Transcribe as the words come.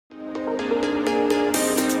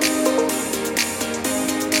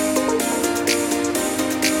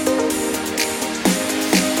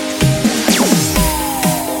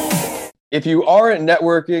If you aren't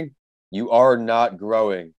networking, you are not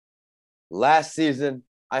growing. Last season,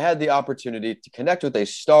 I had the opportunity to connect with a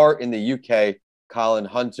star in the UK, Colin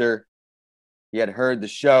Hunter. He had heard the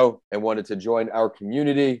show and wanted to join our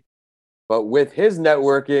community. But with his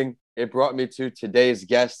networking, it brought me to today's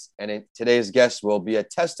guest. And today's guest will be a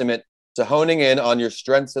testament to honing in on your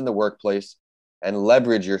strengths in the workplace and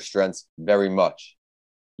leverage your strengths very much.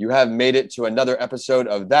 You have made it to another episode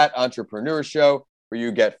of That Entrepreneur Show, where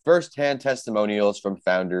you get firsthand testimonials from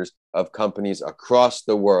founders of companies across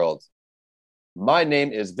the world. My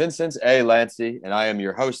name is Vincent A. Lancy, and I am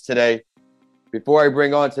your host today. Before I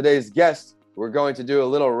bring on today's guest, we're going to do a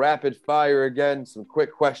little rapid fire again, some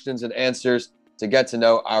quick questions and answers to get to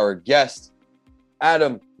know our guest.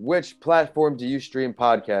 Adam, which platform do you stream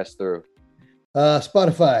podcasts through?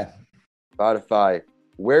 Spotify. Spotify.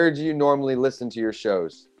 Where do you normally listen to your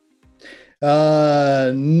shows?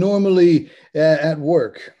 Normally at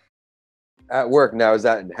work. At work. Now, is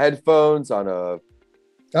that in headphones on a?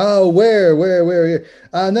 Oh, where?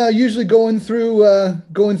 Now usually going through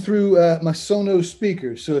my Sonos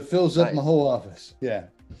speakers, so it fills up my whole office. Yeah.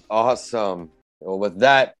 Awesome. Well, with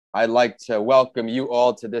that, I'd like to welcome you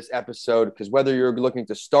all to this episode, because whether you're looking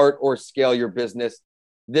to start or scale your business,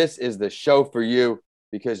 this is the show for you,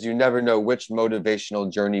 because you never know which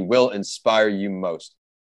motivational journey will inspire you most.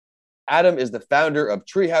 Adam is the founder of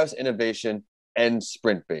Treehouse Innovation and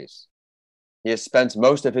SprintBase. He has spent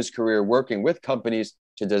most of his career working with companies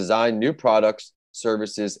to design new products,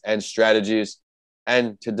 services, and strategies,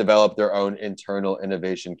 and to develop their own internal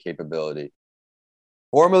innovation capability.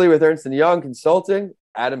 Formerly with Ernst & Young Consulting,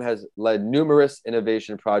 Adam has led numerous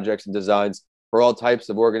innovation projects and designs for all types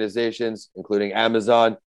of organizations, including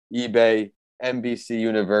Amazon, eBay, NBC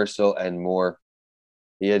Universal, and more.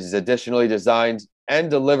 He has additionally designed and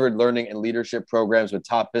delivered learning and leadership programs with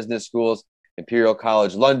top business schools, Imperial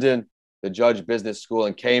College London, the Judge Business School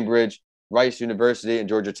in Cambridge, Rice University, and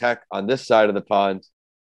Georgia Tech on this side of the pond.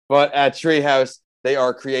 But at Treehouse, they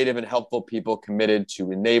are creative and helpful people committed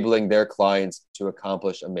to enabling their clients to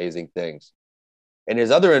accomplish amazing things. In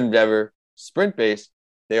his other endeavor, SprintBase,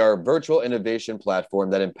 they are a virtual innovation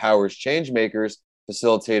platform that empowers change makers,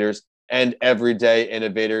 facilitators, and everyday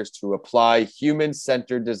innovators to apply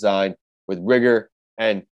human-centered design with rigor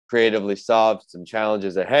and creatively solve some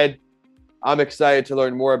challenges ahead. I'm excited to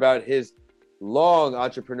learn more about his long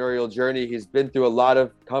entrepreneurial journey. He's been through a lot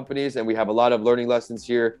of companies, and we have a lot of learning lessons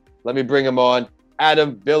here. Let me bring him on.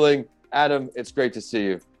 Adam Billing. Adam, it's great to see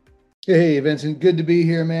you. Hey, Vincent. Good to be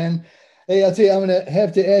here, man. Hey, I'll tell you, I'm going to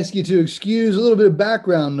have to ask you to excuse a little bit of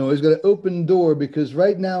background noise. Got an open door because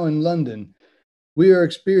right now in London, we are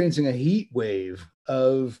experiencing a heat wave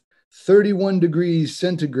of 31 degrees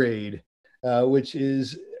centigrade, which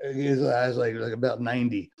is like about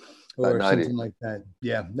 90 or something like that.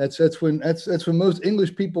 Yeah, that's when most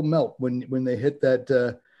English people melt when they hit that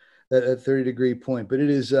 30-degree point. But it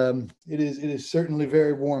is certainly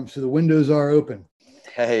very warm, so the windows are open.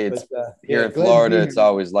 Hey, it's here in Florida. It's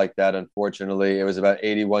always like that. Unfortunately, it was about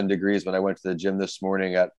 81 degrees when I went to the gym this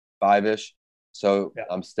morning at 5-ish. So yeah.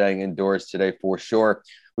 I'm staying indoors today for sure.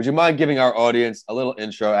 Would you mind giving our audience a little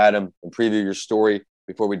intro, Adam, and preview your story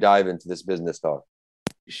before we dive into this business talk?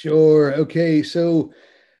 Sure. Okay. So,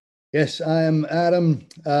 yes, I'm Adam.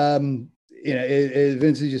 As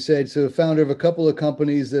Vince just said, so founder of a couple of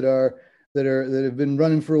companies that have been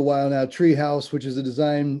running for a while now. Treehouse, which is a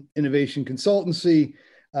design innovation consultancy.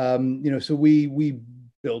 So we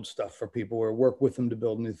build stuff for people or work with them to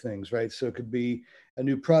build new things, right? So it could be a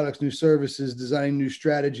new products, new services, designing new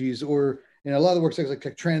strategies, or a lot of the work is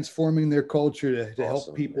like transforming their culture to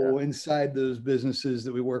help people inside those businesses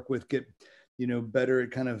that we work with get better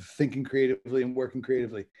at kind of thinking creatively and working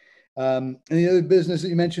creatively. And the other business that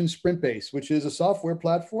you mentioned, SprintBase, which is a software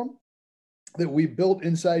platform that we built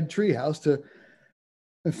inside Treehouse to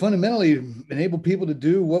fundamentally enable people to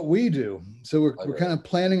do what we do. So we're kind of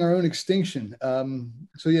planning our own extinction.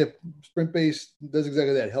 So yeah, SprintBase does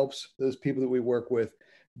exactly that. It helps those people that we work with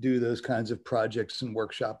do those kinds of projects and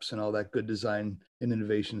workshops and all that good design and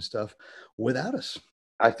innovation stuff without us.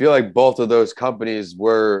 I feel like both of those companies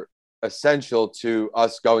were essential to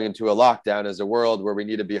us going into a lockdown as a world where we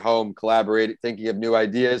need to be home, collaborating, thinking of new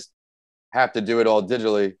ideas, have to do it all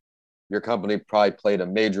digitally. Your company probably played a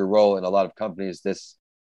major role in a lot of companies this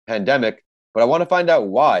pandemic, but I want to find out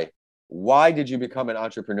why. Why did you become an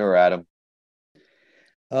entrepreneur, Adam?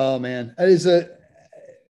 Oh man, it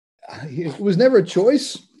was never a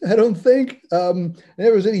choice. I don't think.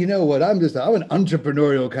 Never said, I'm an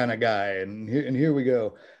entrepreneurial kind of guy, and here we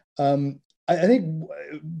go. I think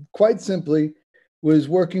quite simply was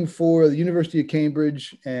working for the University of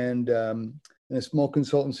Cambridge and and a small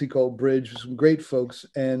consultancy called Bridge with some great folks.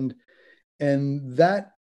 And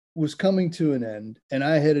that was coming to an end. And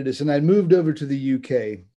I headed this, and I moved over to the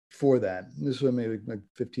UK for that. This was maybe like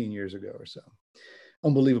 15 years ago or so.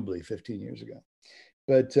 Unbelievably 15 years ago.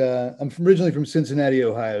 But I'm originally from Cincinnati,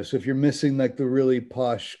 Ohio. So if you're missing like the really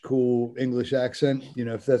posh, cool English accent,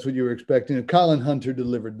 if that's what you were expecting, Colin Hunter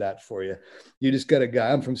delivered that for you. You just got a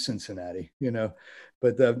guy. I'm from Cincinnati,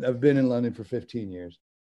 but I've been in London for 15 years.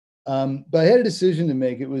 But I had a decision to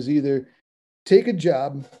make. It was either take a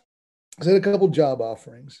job. I had a couple job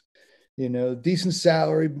offerings, decent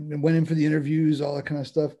salary, went in for the interviews, all that kind of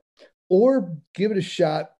stuff, or give it a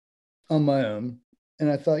shot on my own.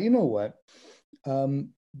 And I thought, you know what?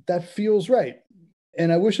 That feels right.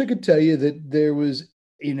 And I wish I could tell you that there was,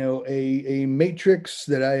 a matrix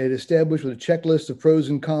that I had established with a checklist of pros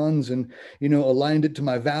and cons and, aligned it to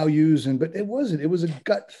my values. But it wasn't. It was a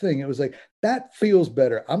gut thing. It was like, that feels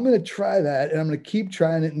better. I'm going to try that. And I'm going to keep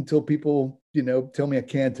trying it until people, tell me I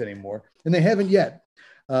can't anymore. And they haven't yet.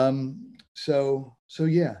 So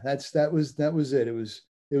yeah, that was it.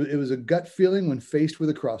 It was a gut feeling when faced with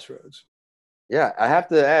a crossroads. Yeah, I have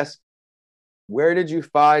to ask, where did you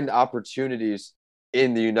find opportunities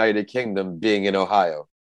in the United Kingdom being in Ohio?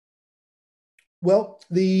 Well,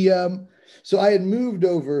 so I had moved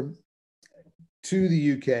over to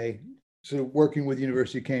the UK, sort of working with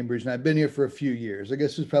University of Cambridge, and I've been here for a few years. I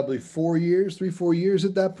guess it was probably 4 years, 4 years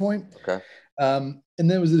at that point. Okay. And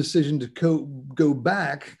then it was a decision to go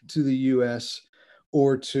back to the US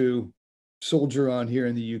or to soldier on here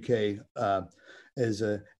in the UK as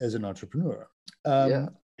an entrepreneur.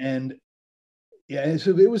 And yeah,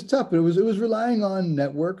 so it was tough, but it was relying on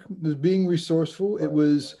network. It was being resourceful. It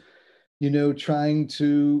was, trying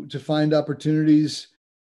to find opportunities.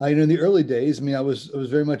 In the early days, I was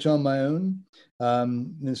very much on my own,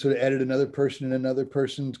 and sort of added another person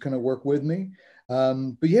to kind of work with me.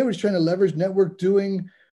 But yeah, I was trying to leverage network.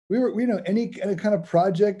 We were, any kind of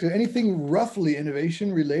project or anything roughly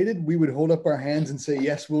innovation related, we would hold up our hands and say,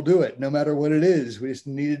 yes, we'll do it, no matter what it is. We just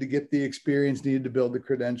needed to get the experience, needed to build the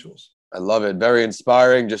credentials. I love it. Very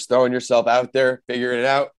inspiring. Just throwing yourself out there, figuring it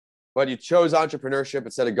out. But you chose entrepreneurship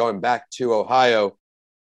instead of going back to Ohio.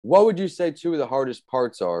 What would you say two of the hardest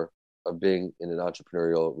parts are of being in an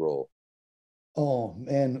entrepreneurial role? Oh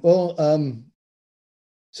man. Well,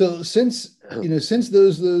 so since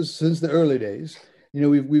the early days,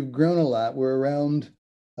 we've grown a lot. We're around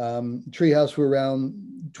Treehouse, we're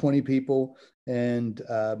around 20 people, and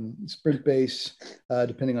Sprint Base,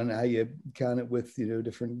 depending on how you count it, with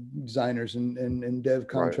different designers and dev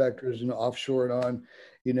contractors, right, offshore and on.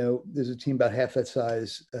 There's a team about half that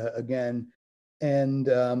size again, and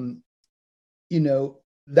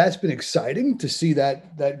that's been exciting to see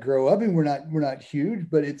that grow up. And we're not huge,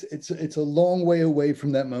 but it's a long way away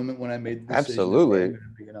from that moment when I made the decision absolutely to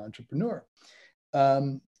be an entrepreneur.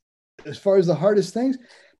 As far as the hardest things,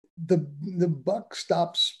 the buck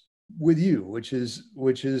stops with you, which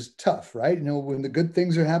is tough, right? When the good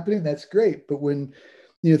things are happening, that's great. But when,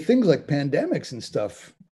 things like pandemics and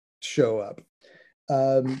stuff show up,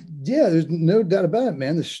 yeah, there's no doubt about it,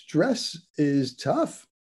 man. The stress is tough,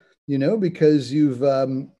 because you've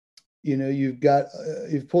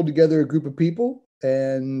pulled together a group of people,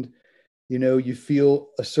 and, you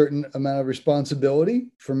feel a certain amount of responsibility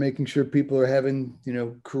for making sure people are having,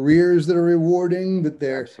 careers that are rewarding, that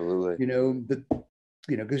they're absolutely,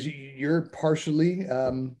 because you're partially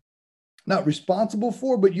not responsible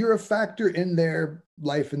for, but you're a factor in their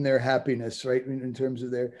life and their happiness, right? In terms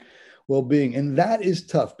of their well-being. And that is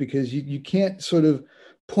tough because you can't sort of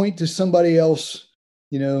point to somebody else.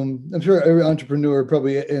 I'm sure every entrepreneur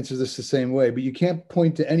probably answers this the same way, but you can't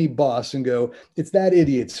point to any boss and go, it's that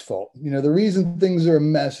idiot's fault. The reason things are a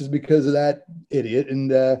mess is because of that idiot,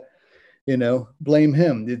 and blame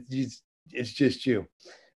him. It's just you.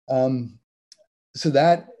 So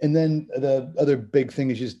that, and then the other big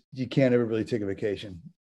thing is just, you can't ever really take a vacation.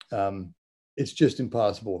 It's just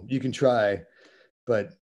impossible. You can try, but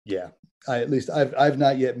yeah, I've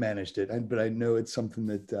not yet managed it, but I know it's something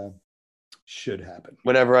that should happen.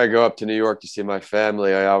 Whenever I go up to New York to see my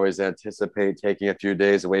family, I always anticipate taking a few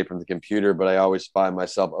days away from the computer, but I always find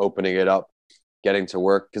myself opening it up, getting to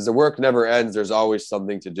work, because the work never ends. There's always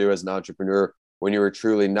something to do as an entrepreneur when you are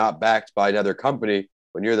truly not backed by another company.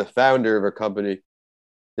 When you're the founder of a company,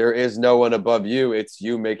 there is no one above you. It's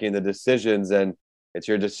you making the decisions, and it's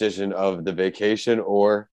your decision of the vacation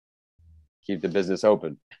or keep the business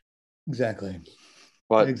open. Exactly.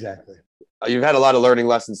 But exactly. You've had a lot of learning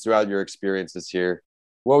lessons throughout your experiences here.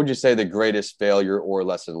 What would you say the greatest failure or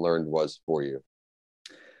lesson learned was for you?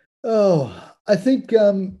 Oh, I think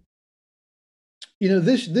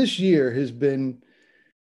this year has been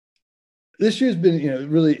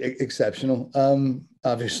really exceptional.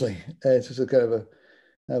 Obviously, it's just a kind of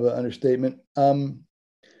an understatement.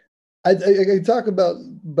 I talk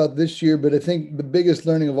about this year, but I think the biggest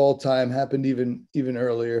learning of all time happened even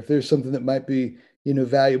earlier. If there's something that might be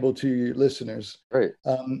valuable to your listeners, Right.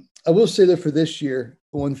 I will say that for this year,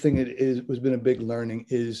 one thing that has been a big learning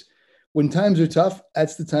is when times are tough,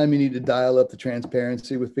 that's the time you need to dial up the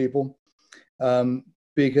transparency with people,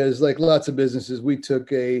 because like lots of businesses, we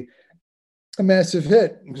took a massive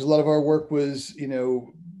hit because a lot of our work was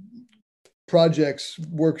projects,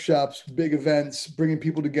 workshops, big events, bringing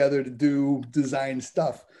people together to do design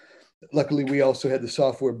stuff. Luckily, we also had the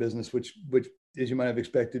software business, which, as you might have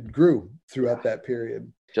expected, grew throughout that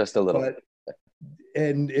period. Just a little.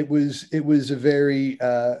 And it was a very,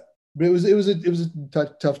 but it was a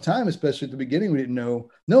tough time, especially at the beginning. We didn't know,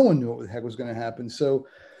 no one knew what the heck was going to happen. So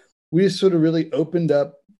we just sort of really opened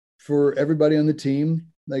up for everybody on the team,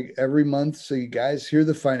 like every month. So you guys, hear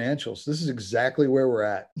the financials. This is exactly where we're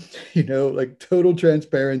at, like total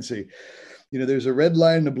transparency. There's a red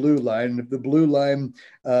line and a blue line. And if the blue line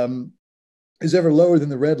is ever lower than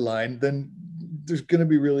the red line, then there's going to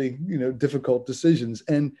be really, difficult decisions.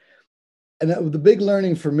 And the big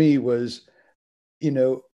learning for me was,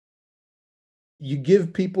 you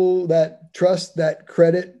give people that trust, that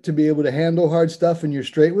credit to be able to handle hard stuff, and you're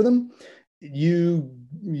straight with them. You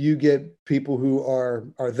get people who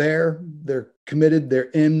are there, they're committed, they're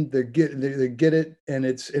in, they get it, and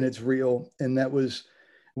it's real. And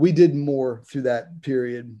we did more through that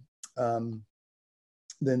period than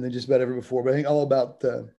just about ever before. But I think all about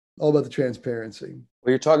the transparency. Well,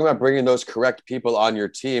 you're talking about bringing those correct people on your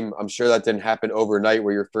team. I'm sure that didn't happen overnight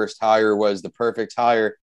where your first hire was the perfect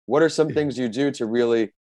hire. What are some things you do to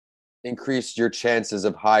really increase your chances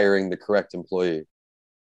of hiring the correct employee?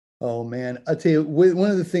 Oh man, I'll tell you, one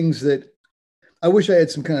of the things that I wish I had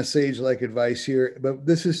some kind of sage-like advice here, but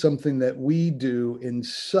this is something that we do in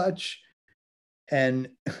such an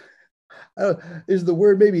is the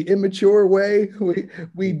word maybe immature way.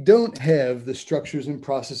 We don't have the structures and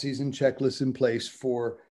processes and checklists in place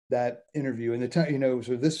for that interview. And the time,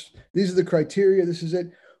 so these are the criteria. This is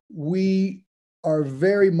it. We are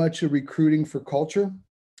very much a recruiting for culture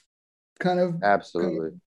kind of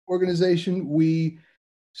organization.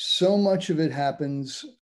 So much of it happens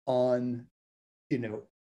on,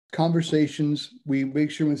 conversations. We make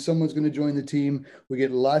sure when someone's going to join the team, we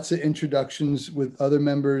get lots of introductions with other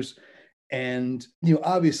members. And,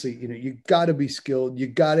 obviously, you got to be skilled. You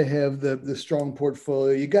got to have the strong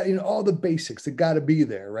portfolio. You got, all the basics that got to be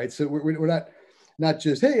there, right? So we're not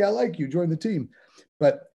just, hey, I like you, join the team.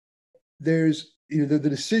 But there's, the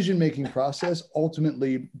decision-making process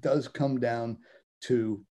ultimately does come down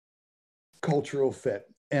to cultural fit.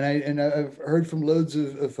 And I've heard from loads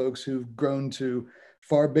of folks who've grown to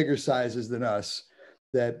far bigger sizes than us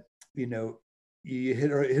that, you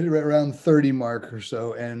hit around 30 mark or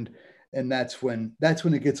so. And that's when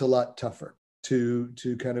it gets a lot tougher to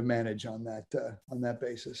kind of manage on that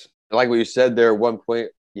basis. I like what you said there. At one point,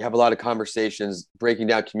 you have a lot of conversations breaking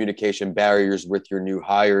down communication barriers with your new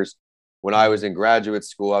hires. When I was in graduate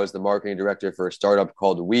school, I was the marketing director for a startup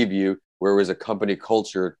called WeView, where it was a company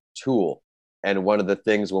culture tool. And one of the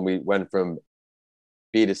things when we went from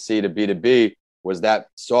B2C to B2B was that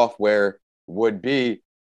software would be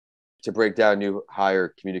to break down new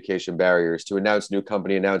hire communication barriers, to announce new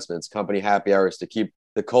company announcements, company happy hours, to keep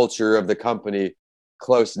the culture of the company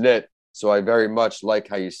close knit. So I very much like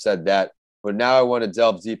how you said that. But now I want to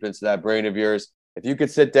delve deep into that brain of yours. If you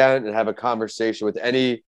could sit down and have a conversation with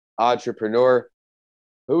any entrepreneur,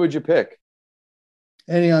 who would you pick?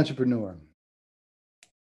 Any entrepreneur.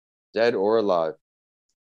 Dead or alive?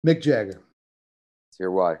 Mick Jagger. Let's hear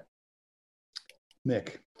why.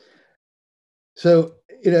 Mick. So,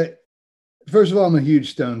 first of all, I'm a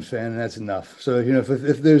huge Stones fan, and that's enough. So,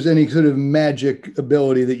 if there's any sort of magic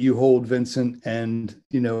ability that you hold, Vincent, and,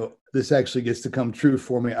 this actually gets to come true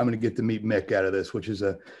for me, I'm going to get to meet Mick out of this, which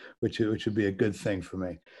would be a good thing for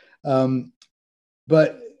me.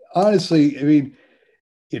 But honestly, I mean,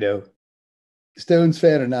 Stones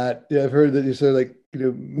fan or not, I've heard that you're sort of like,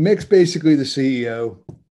 Mick's basically the CEO.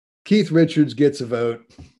 Keith Richards gets a vote.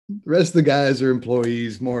 The rest of the guys are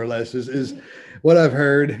employees, more or less, is what I've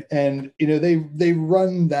heard. And, they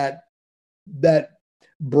run that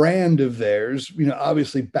brand of theirs,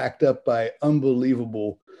 obviously backed up by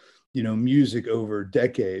unbelievable, music over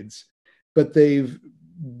decades. But they've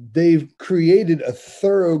created a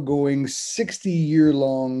thoroughgoing 60-year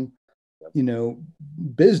long,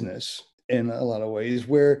 business in a lot of ways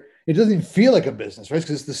where it doesn't even feel like a business, right?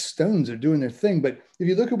 Because the Stones are doing their thing. But if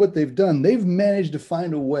you look at what they've done, they've managed to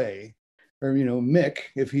find a way, or, Mick,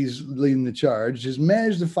 if he's leading the charge, has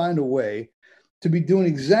managed to find a way to be doing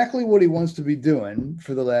exactly what he wants to be doing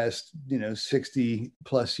for the last, 60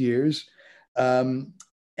 plus years.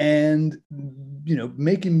 And,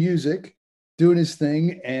 making music, doing his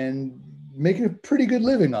thing, and making a pretty good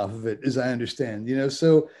living off of it, as I understand,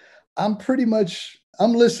 so I'm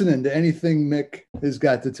listening to anything Mick has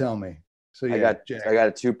got to tell me. So yeah, I got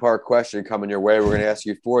a two-part question coming your way. We're going to ask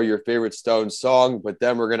you for your favorite Stones song, but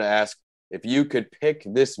then we're going to ask if you could pick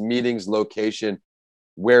this meeting's location,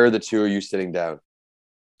 where are the two of you sitting down?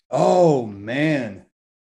 Oh man.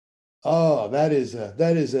 Oh, that is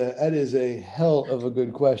a hell of a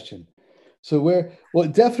good question. So well,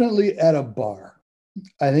 definitely at a bar.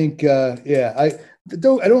 I think, I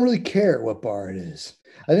don't really care what bar it is.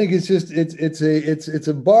 I think it's just, it's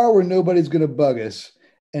a bar where nobody's going to bug us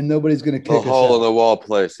and nobody's going to kick us out. A hole in the wall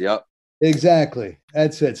place. Yep. Exactly.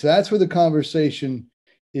 That's it. So that's where the conversation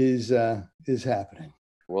is happening.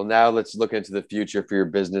 Well, now let's look into the future for your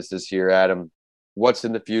businesses here, Adam. What's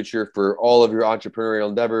in the future for all of your entrepreneurial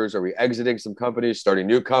endeavors? Are we exiting some companies, starting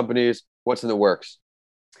new companies? What's in the works?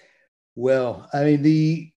 Well, I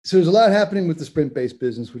mean, so there's a lot happening with the sprint-based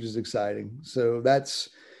business, which is exciting. So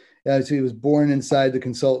it was born inside the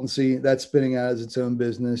consultancy. That's spinning out as its own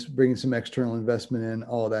business, bringing some external investment in,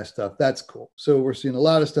 all of that stuff. That's cool. So we're seeing a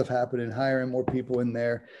lot of stuff happening, hiring more people in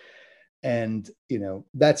there. And,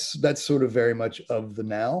 that's sort of very much of the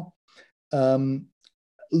now.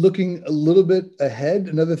 Looking a little bit ahead,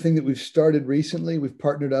 another thing that we've started recently, we've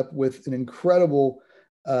partnered up with an incredible,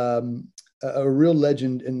 a real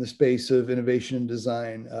legend in the space of innovation and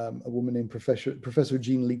design, a woman named Professor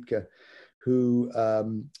Jean Liedtke, who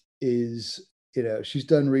is, she's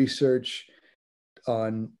done research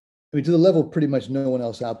on, to the level pretty much no one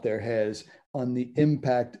else out there has, on the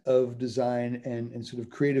impact of design and sort of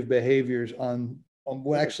creative behaviors on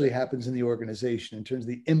what actually happens in the organization in terms of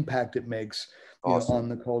the impact it makes on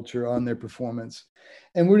the culture, on their performance.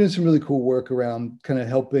 And we're doing some really cool work around kind of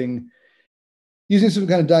helping, using some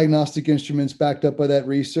kind of diagnostic instruments backed up by that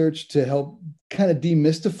research to help kind of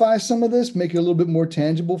demystify some of this, make it a little bit more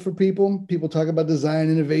tangible for people. People talk about design,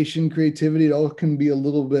 innovation, creativity. It all can be a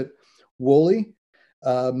little bit woolly.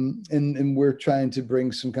 And we're trying to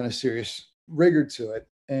bring some kind of serious rigor to it.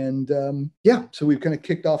 And so we've kind of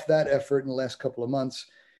kicked off that effort in the last couple of months.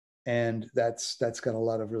 And that's got a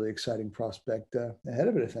lot of really exciting prospect ahead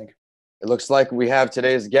of it, I think. It looks like we have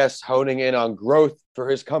today's guest honing in on growth for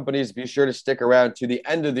his companies. Be sure to stick around to the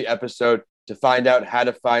end of the episode to find out how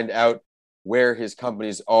to find out where his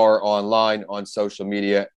companies are online, on social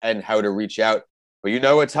media, and how to reach out. But you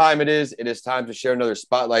know what time it is. It is time to share another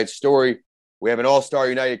spotlight story. We have an all-star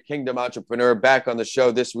United Kingdom entrepreneur back on the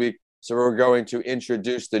show this week. So we're going to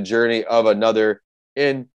introduce the journey of another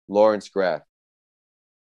in Lawrence Graff.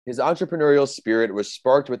 His entrepreneurial spirit was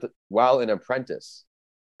sparked while an apprentice.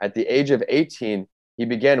 At the age of 18, he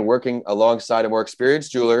began working alongside a more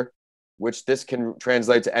experienced jeweler, which this can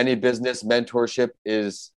translate to any business. Mentorship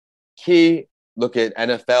is key. Look at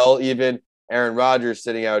NFL, even Aaron Rodgers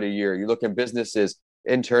sitting out a year. You look at businesses,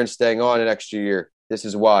 interns staying on an extra year. This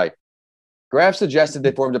is why. Graff suggested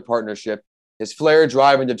they formed a partnership. His flair,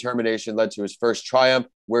 drive, and determination led to his first triumph,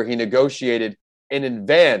 where he negotiated in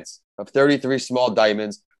advance of 33 small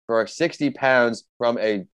diamonds for 60 pounds from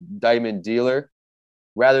a diamond dealer.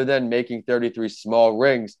 Rather than making 33 small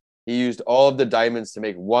rings, he used all of the diamonds to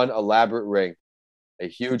make one elaborate ring, a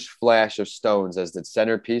huge flash of stones as the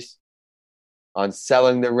centerpiece. On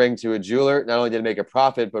selling the ring to a jeweler, not only did he make a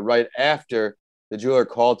profit, but right after, the jeweler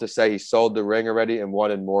called to say he sold the ring already and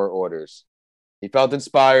wanted more orders. He felt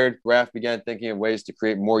inspired. Graff began thinking of ways to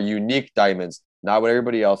create more unique diamonds, not what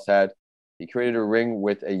everybody else had. He created a ring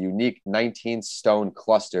with a unique 19-stone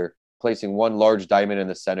cluster, placing one large diamond in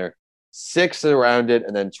the center, 6 around it,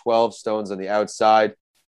 and then 12 stones on the outside.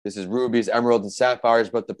 This is rubies, emeralds, and sapphires.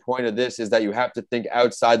 But the point of this is that you have to think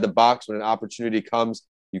outside the box when an opportunity comes.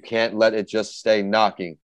 You can't let it just stay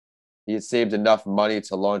knocking. He had saved enough money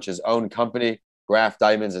to launch his own company, Graff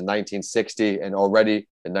Diamonds, in 1960, and already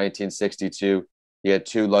in 1962, he had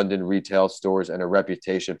 2 London retail stores and a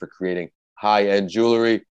reputation for creating high-end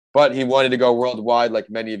jewelry. But he wanted to go worldwide, like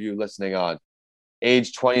many of you listening on.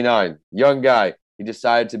 Age 29, young guy, he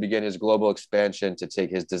decided to begin his global expansion to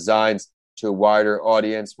take his designs to a wider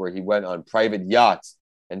audience, where he went on private yachts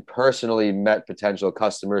and personally met potential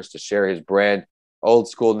customers to share his brand. Old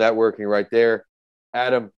school networking right there.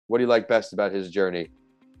 Adam, what do you like best about his journey?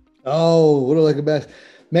 Oh, what do I like best?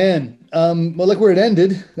 Man, well, like where it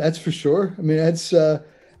ended, that's for sure. I mean,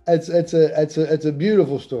 That's a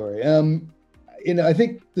beautiful story. I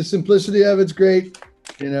think the simplicity of it's great.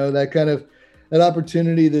 That kind of that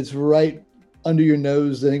opportunity that's right under your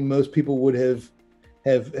nose. I think most people would have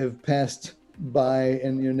passed by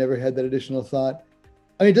and never had that additional thought.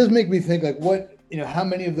 I mean, it does make me think like how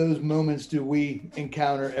many of those moments do we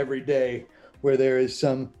encounter every day where there is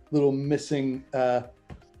some little missing missing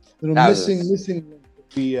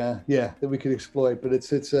that we could exploit. But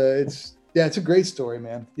it's a great story,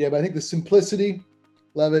 man. Yeah, but I think the simplicity,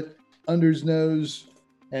 love it, unders nose,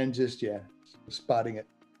 and just spotting it.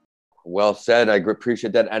 Well said. I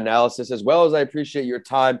appreciate that analysis, as well as I appreciate your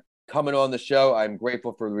time coming on the show. I'm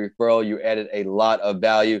grateful for the referral. You added a lot of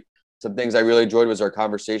value. Some things I really enjoyed was our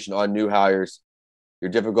conversation on new hires. Your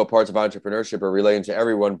difficult parts of entrepreneurship are relating to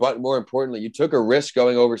everyone, but more importantly, you took a risk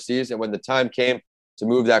going overseas, and when the time came to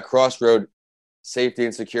move that crossroad, safety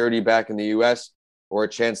and security back in the U.S., or a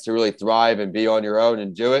chance to really thrive and be on your own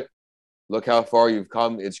and do it, look how far you've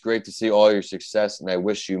come. It's great to see all your success, and I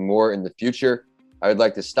wish you more in the future. I would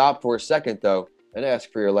like to stop for a second, though, and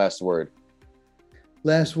ask for your last word.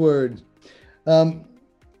 Last word. I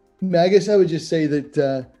guess I would just say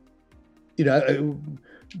that, I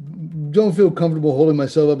don't feel comfortable holding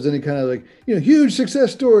myself up as any kind of huge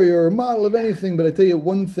success story or a model of anything. But I tell you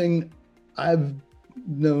one thing I've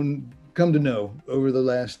come to know over the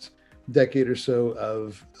last decade or so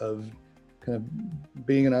of kind of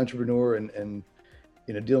being an entrepreneur and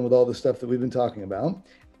dealing with all the stuff that we've been talking about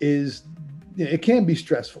is it can be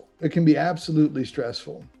stressful. It can be absolutely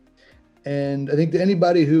stressful. And I think to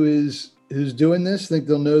anybody who's doing this, I think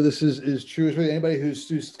they'll know this is true. Especially anybody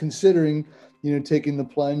who's considering, taking the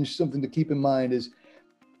plunge. Something to keep in mind is,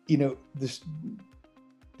 this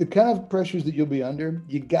the kind of pressures that you'll be under.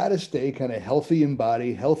 You got to stay kind of healthy in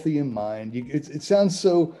body, healthy in mind. It sounds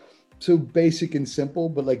so basic and simple,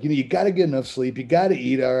 but you got to get enough sleep. You got to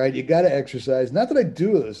eat all right. You got to exercise. Not that I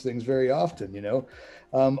do those things very often.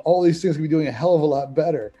 All these things can be doing a hell of a lot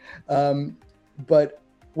better. But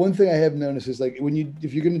one thing I have noticed is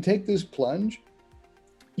if you're going to take this plunge,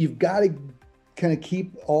 you've got to kind of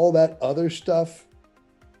keep all that other stuff,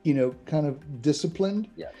 kind of disciplined.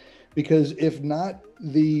 Yeah. Because if not,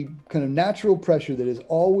 the kind of natural pressure that is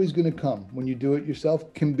always going to come when you do it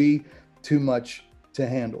yourself can be too much to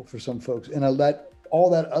handle for some folks. And all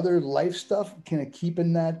that other life stuff, kind of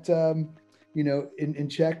keeping that, in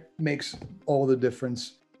check makes all the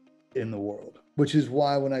difference in the world. Which is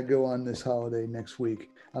why when I go on this holiday next week,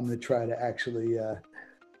 I'm going to try to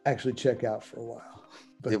actually check out for a while.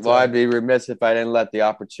 But, I'd be remiss if I didn't let the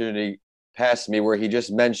opportunity pass me where he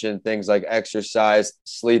just mentioned things like exercise,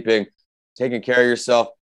 sleeping, taking care of yourself.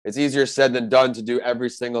 It's easier said than done to do every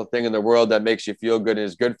single thing in the world that makes you feel good and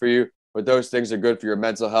is good for you. But those things are good for your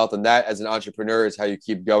mental health. And that, as an entrepreneur, is how you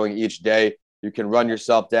keep going each day. You can run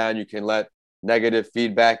yourself down. You can let negative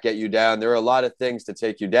feedback get you down. There are a lot of things to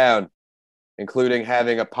take you down, including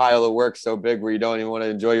having a pile of work so big where you don't even want to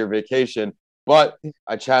enjoy your vacation. But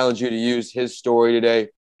I challenge you to use his story today,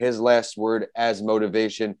 his last word, as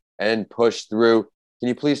motivation and push through. Can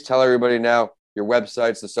you please tell everybody now your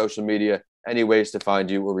websites, the social media, any ways to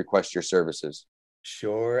find you or request your services?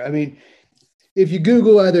 Sure. I mean, if you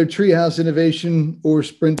Google either Treehouse Innovation or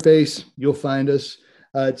SprintBase, you'll find us.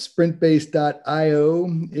 It's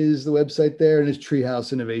sprintbase.io is the website there, and it's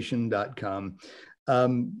treehouseinnovation.com.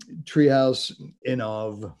 Treehouse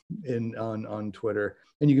Innov on Twitter,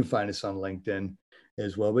 and you can find us on LinkedIn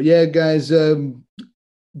as well. But yeah, guys,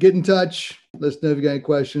 get in touch. Let us know if you got any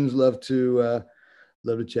questions. Love to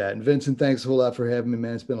chat. And Vincent, thanks a whole lot for having me,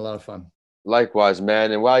 man. It's been a lot of fun. Likewise,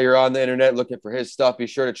 man. And while you're on the internet looking for his stuff, be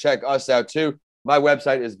sure to check us out too. My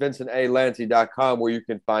website is vincentalancy.com, where you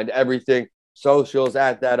can find everything. Socials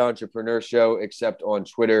at That Entrepreneur Show, except on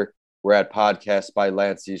Twitter. We're at Podcast by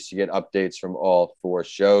Lancy to get updates from all 4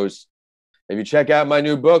 shows. If you check out my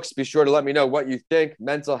new books, be sure to let me know what you think.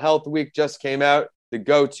 Mental Health Week just came out, the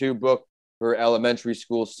go-to book for elementary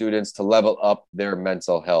school students to level up their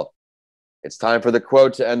mental health. It's time for the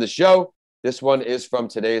quote to end the show. This one is from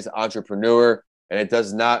today's entrepreneur, and it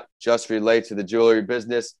does not just relate to the jewelry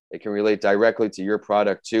business. It can relate directly to your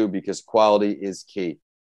product too, because quality is key.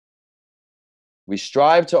 We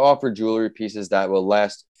strive to offer jewelry pieces that will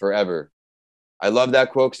last forever. I love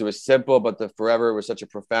that quote because it was simple, but the forever was such a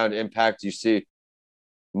profound impact. You see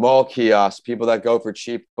mall kiosks, people that go for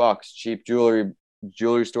cheap bucks, cheap jewelry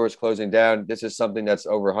stores closing down. This is something that's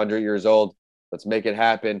over 100 years old. Let's make it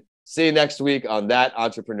happen. See you next week on That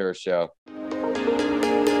Entrepreneur Show.